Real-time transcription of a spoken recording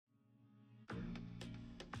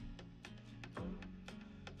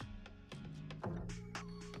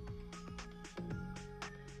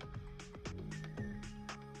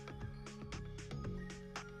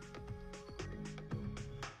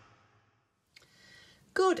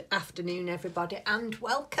Good afternoon, everybody, and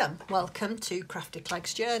welcome to Crafty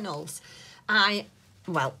Clegs Journals.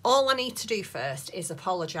 Well, all I need to do first is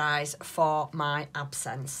apologise for my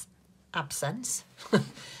absence, for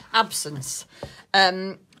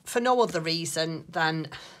no other reason than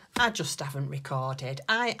I just haven't recorded.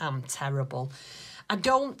 I am terrible. I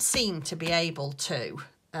don't seem to be able to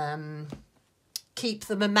keep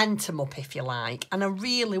the momentum up, if you like, and I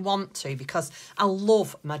really want to because I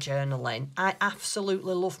love my journaling. I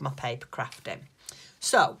absolutely love my paper crafting.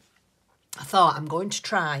 So I thought I'm going to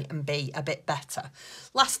try and be a bit better.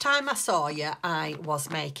 Last time I saw you, I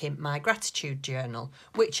was making my gratitude journal,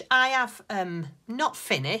 which I have not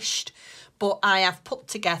finished, but I have put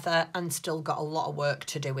together and still got a lot of work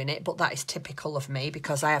to do in it. But that is typical of me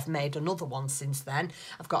because I have made another one since then.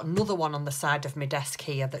 I've got another one on the side of my desk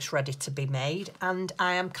here that's ready to be made. And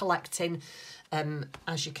I am collecting,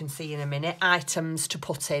 as you can see in a minute, items to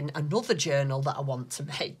put in another journal that I want to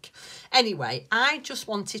make. Anyway, I just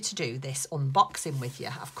wanted to do this unboxing with you.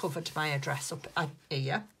 I've covered my address up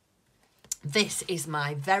here. This is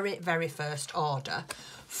my very, very first order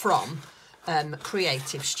from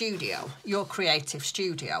Creative Studio, your Creative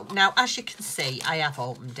Studio. Now, as you can see, I have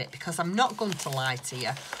opened it because I'm not going to lie to you.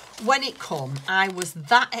 When it come, I was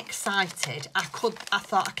that excited. I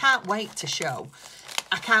thought, I can't wait to show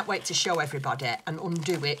everybody and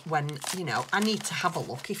undo it when, you know, I need to have a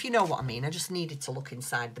look, if you know what I mean. I just needed to look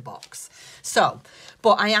inside the box. So,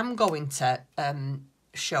 but I am going to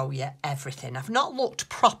show you everything. I've not looked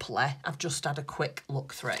properly, I've just had a quick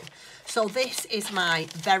look through. So this is my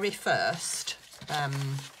very first,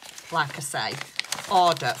 like I say,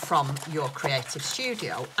 order from your Creative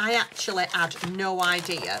Studio. I actually had no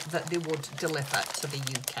idea that they would deliver to the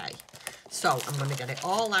UK. So I'm going to get it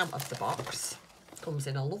all out of the box. Comes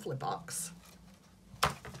in a lovely box.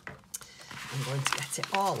 I'm going to get it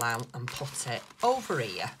all out and put it over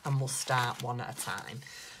here, and we'll start one at a time.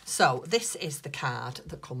 So this is the card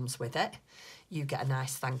that comes with it. You get a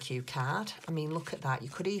nice thank you card. I mean, look at that. You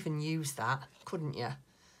could even use that, couldn't you?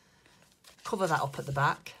 Cover that up at the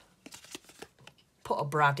back. Put a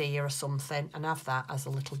brad here or something and have that as a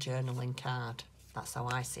little journaling card. That's how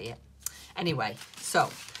I see it. Anyway, so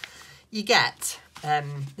you get,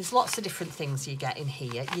 there's lots of different things you get in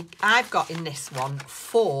here. I've got in this one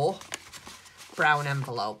 4 brown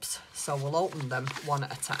envelopes. So we'll open them one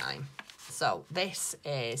at a time. So this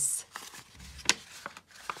is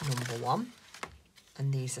number 1,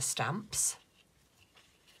 and these are stamps.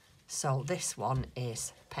 So this one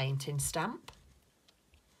is painting stamp.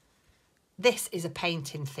 This is a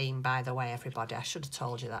painting theme, by the way, everybody. I should have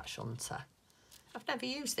told you that, shouldn't I? I've never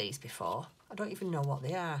used these before. I don't even know what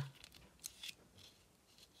they are.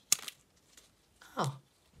 Oh.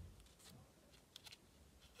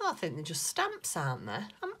 I think they're just stamps, aren't they?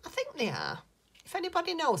 I think they are. If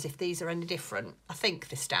anybody knows if these are any different, I think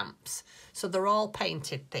they're stamps. So they're all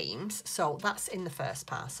painted themes. So that's in the first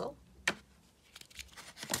parcel.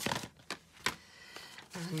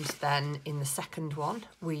 And then in the second one,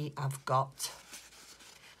 we have got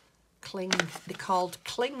cling. They're called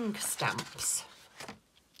cling stamps.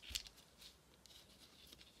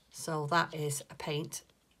 So that is a paint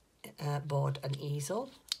board and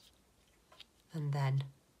easel. And then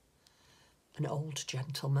an old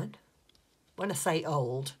gentleman. When I say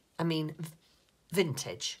old, I mean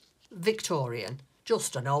vintage, Victorian,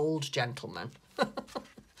 just an old gentleman.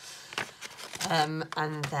 And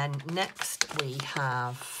then next we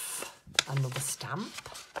have another stamp.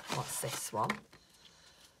 What's this one?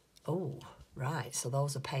 Oh, right, so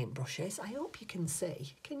those are paintbrushes. I hope you can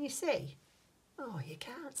see. Can you see? Oh, you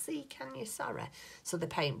can't see, can you? Sorry. So the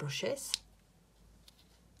paintbrushes.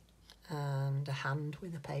 And a hand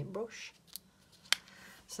with a paintbrush.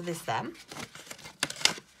 So there's them.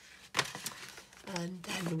 And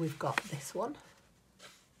then we've got this one.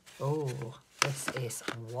 Oh, this is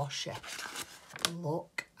washi.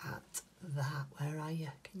 Look at that. Where are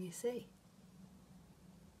you? Can you see?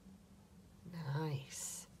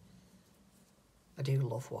 Nice. I do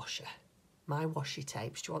love washi. My washi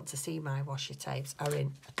tapes, do you want to see my washi tapes, are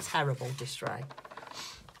in a terrible disarray.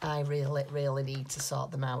 I really, really need to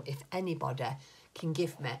sort them out. If anybody can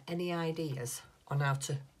give me any ideas on how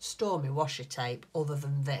to store my washi tape other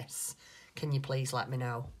than this, can you please let me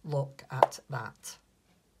know? Look at that.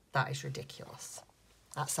 That is ridiculous.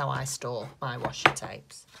 That's how I store my washi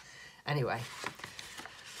tapes. Anyway,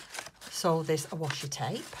 so there's a washi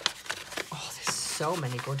tape. Oh, there's so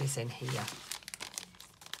many goodies in here.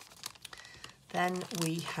 Then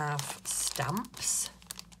we have stamps.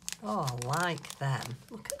 Oh, I like them.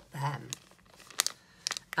 Look at them.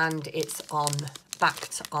 And it's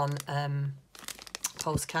backed on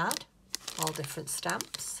postcard all different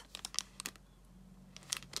stamps.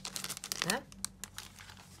 Yeah.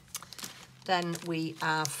 Then we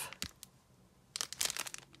have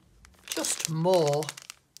just more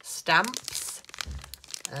stamps,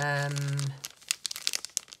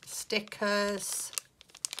 stickers.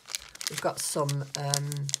 We've got some,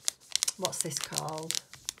 what's this called?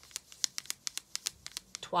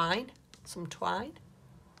 Twine, some twine.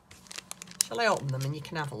 Shall I open them and you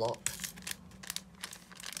can have a look?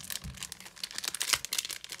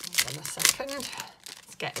 Hold on a second.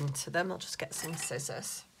 Let's get into them. I'll just get some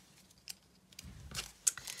scissors.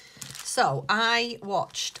 So I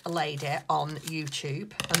watched a lady on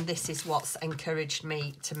YouTube, and this is what's encouraged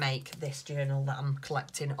me to make this journal that I'm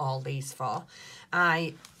collecting all these for.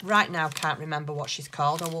 I right now can't remember what she's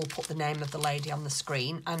called. I will put the name of the lady on the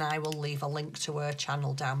screen, and I will leave a link to her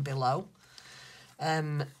channel down below.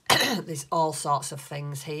 There's all sorts of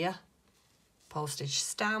things here. Postage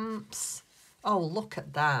stamps. Oh, look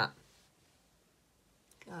at that.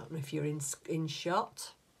 I don't know if you're in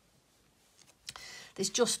shot. There's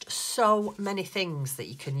just so many things that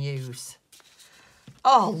you can use.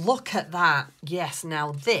 Oh, look at that. Yes,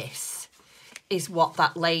 now this is what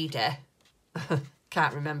that lady,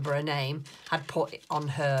 can't remember her name, had put on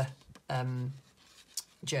her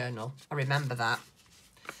journal. I remember that.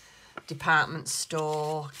 Department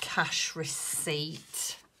store, cash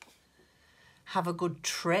receipt, have a good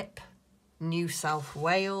trip, New South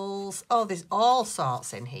Wales. Oh, there's all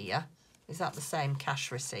sorts in here. Is that the same cash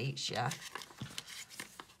receipts? Yeah.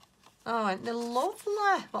 Oh, aren't they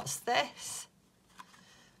lovely? What's this?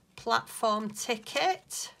 Platform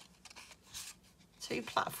ticket. 2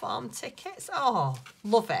 platform tickets. Oh,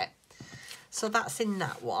 love it. So that's in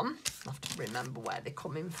that one. I'll have to remember where they're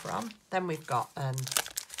coming from. Then we've got,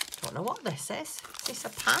 don't know what this is. Is this a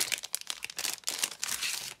pad?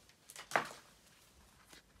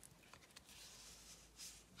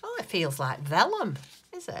 Oh, it feels like vellum,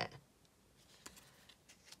 is it?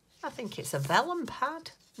 I think it's a vellum pad.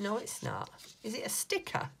 No, it's not. Is it a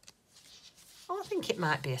sticker? Oh, I think it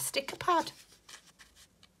might be a sticker pad.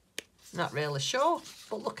 Not really sure,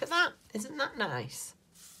 but look at that. Isn't that nice?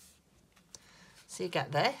 So you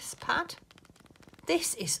get this pad.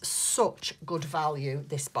 This is such good value,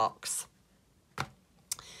 this box.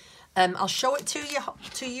 I'll show it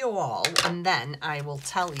to you all, and then I will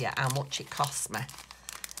tell you how much it cost me.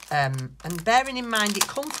 And bearing in mind it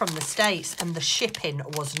come from the States and the shipping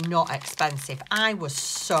was not expensive. I was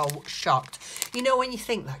so shocked. You know, when you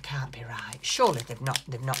think that can't be right, surely they've not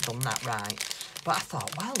done that right. But I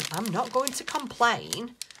thought, well, I'm not going to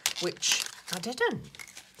complain, which I didn't.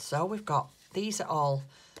 So we've got, these are all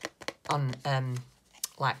on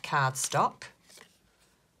like cardstock,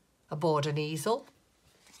 a board and easel.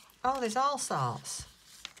 Oh, there's all sorts.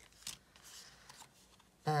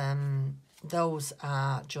 Those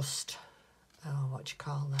are just, oh, what do you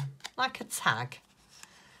call them? Like a tag.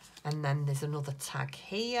 And then there's another tag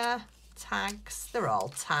here. Tags. They're all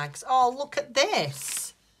tags. Oh, look at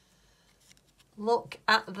this. Look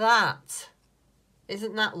at that.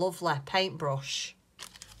 Isn't that lovely? Paintbrush.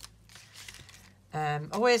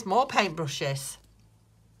 Oh, here's more paintbrushes.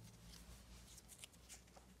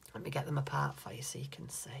 Let me get them apart for you so you can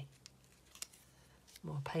see.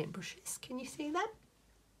 More paintbrushes. Can you see them?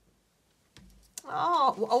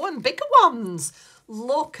 Oh, and bigger ones.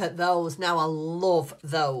 Look at those. Now, I love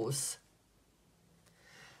those.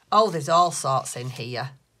 Oh, there's all sorts in here.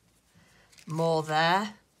 More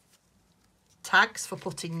there. Tags for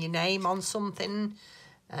putting your name on something.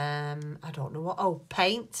 I don't know what. Oh,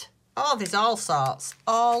 paint. Oh, there's all sorts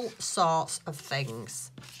of things.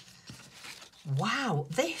 Wow,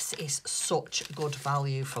 this is such good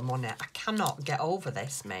value for money. I cannot get over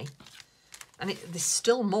this, me. And there's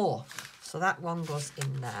still more. So that one goes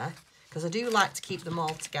in there, because I do like to keep them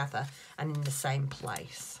all together and in the same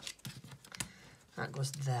place. That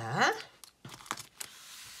goes there.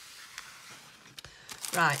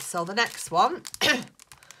 Right, so the next one. I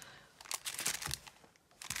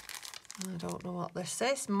don't know what this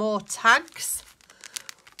is. More tags.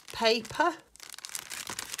 Paper.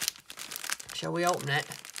 Shall we open it?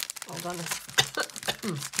 Hold on.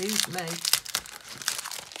 Excuse me.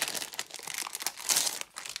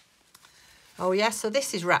 Oh, yeah, so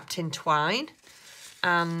this is wrapped in twine.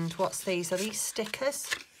 And what's these? Are these stickers?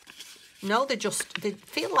 No, they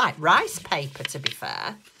feel like rice paper, to be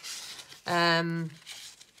fair.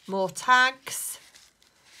 More tags.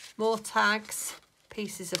 More tags.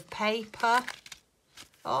 Pieces of paper.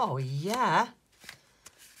 Oh, yeah.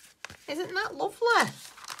 Isn't that lovely?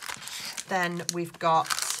 Then we've got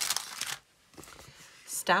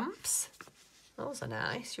stamps. Those are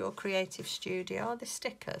nice. Your Creative Studio. The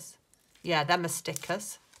stickers. Yeah, them are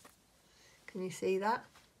stickers. Can you see that?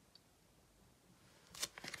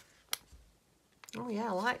 Oh yeah,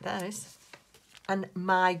 I like those. And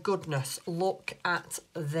my goodness, look at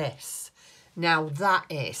this. Now that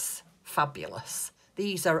is fabulous.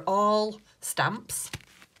 These are all stamps.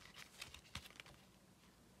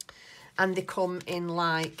 And they come in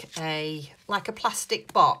like a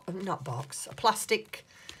plastic box, not box, a plastic,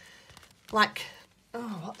 like,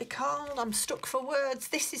 oh, what they called? I'm stuck for words.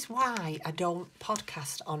 This is why I don't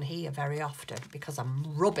podcast on here very often, because I'm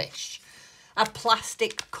rubbish. A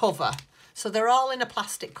plastic cover. So they're all in a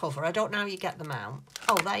plastic cover. I don't know how you get them out.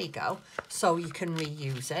 Oh, there you go. So you can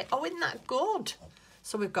reuse it. Oh, isn't that good?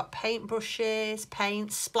 So we've got paintbrushes,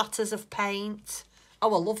 paint, splatters of paint.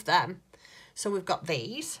 Oh, I love them. So we've got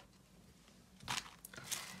these.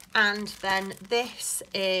 And then this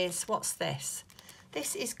is, what's this?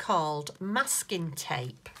 This is called masking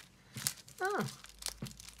tape. Oh,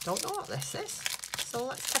 don't know what this is. So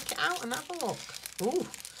let's take it out and have a look. Ooh.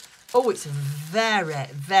 Oh, it's very,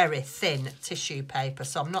 very thin tissue paper.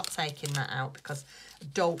 So I'm not taking that out because I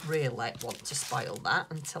don't really want to spoil that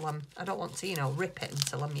until I don't want to, you know, rip it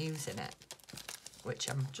until I'm using it, which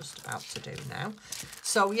I'm just about to do now.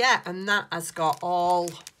 So yeah, and that has got all,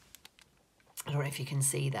 I don't know if you can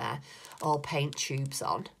see there, all paint tubes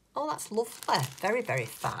on. Oh, that's lovely. Very, very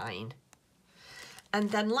fine.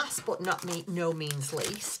 And then last but not no means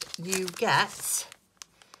least, you get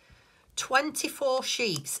 24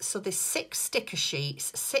 sheets. So there's 6 sticker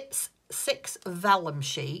sheets, six vellum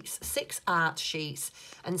sheets, 6 art sheets,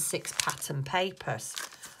 and 6 pattern papers.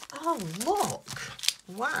 Oh, look.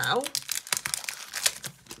 Wow.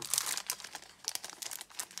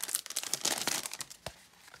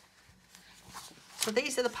 So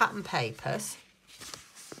these are the pattern papers.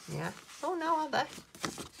 Yeah. Oh, no, are they?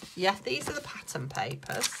 Yeah, these are the pattern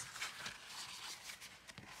papers.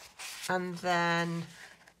 And then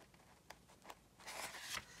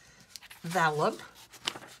vellum.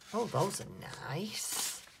 Oh, those are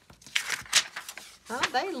nice.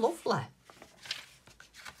 Aren't they lovely?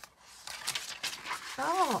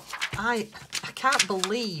 Oh, I can't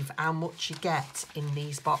believe how much you get in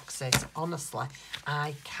these boxes. Honestly,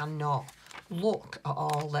 I cannot. Look at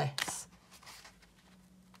all this.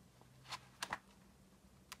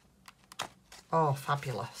 Oh,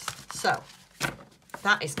 fabulous. So,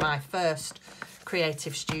 that is my first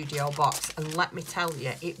Creative Studio box. And let me tell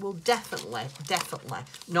you, it will definitely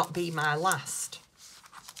not be my last.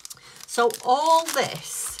 So, all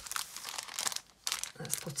this,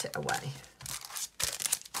 let's put it away.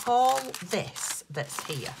 All this that's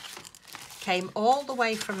here came all the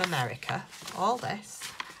way from America. All this.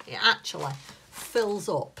 It actually fills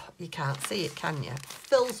up. You can't see it, can you?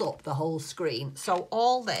 Fills up the whole screen. So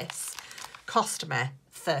all this cost me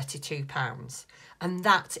 £32. And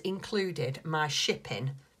that included my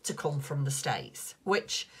shipping to come from the States,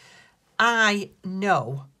 which I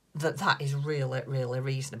know that is really, really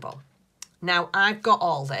reasonable. Now, I've got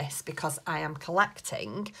all this because I am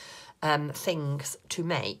collecting things to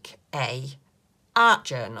make a art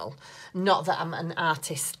journal. Not that I'm an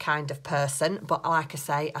artist kind of person, but like I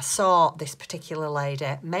say, I saw this particular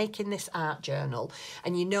lady making this art journal,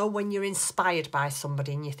 and you know when you're inspired by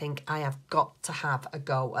somebody and you think, I have got to have a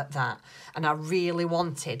go at that, and I really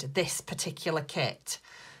wanted this particular kit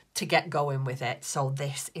to get going with it, so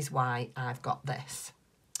this is why I've got this.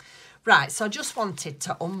 Right, so I just wanted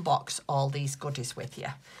to unbox all these goodies with you.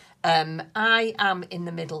 I am in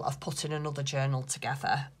the middle of putting another journal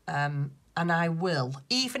together, and I will,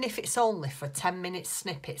 even if it's only for 10-minute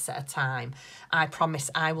snippets at a time, I promise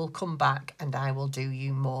I will come back and I will do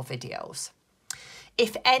you more videos.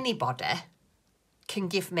 If anybody can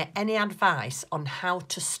give me any advice on how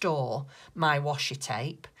to store my washi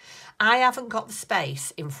tape, I haven't got the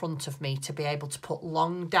space in front of me to be able to put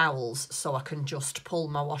long dowels so I can just pull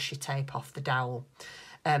my washi tape off the dowel.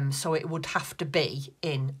 So it would have to be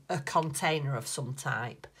in a container of some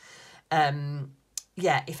type.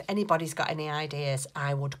 Yeah, if anybody's got any ideas,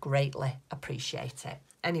 I would greatly appreciate it.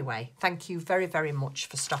 Anyway, thank you very, very much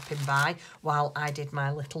for stopping by while I did my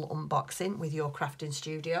little unboxing with Your Crafting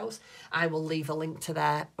Studios. I will leave a link to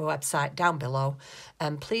their website down below.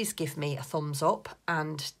 Please give me a thumbs up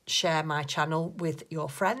and share my channel with your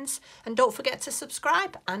friends. And don't forget to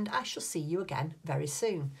subscribe, and I shall see you again very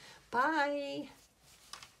soon. Bye.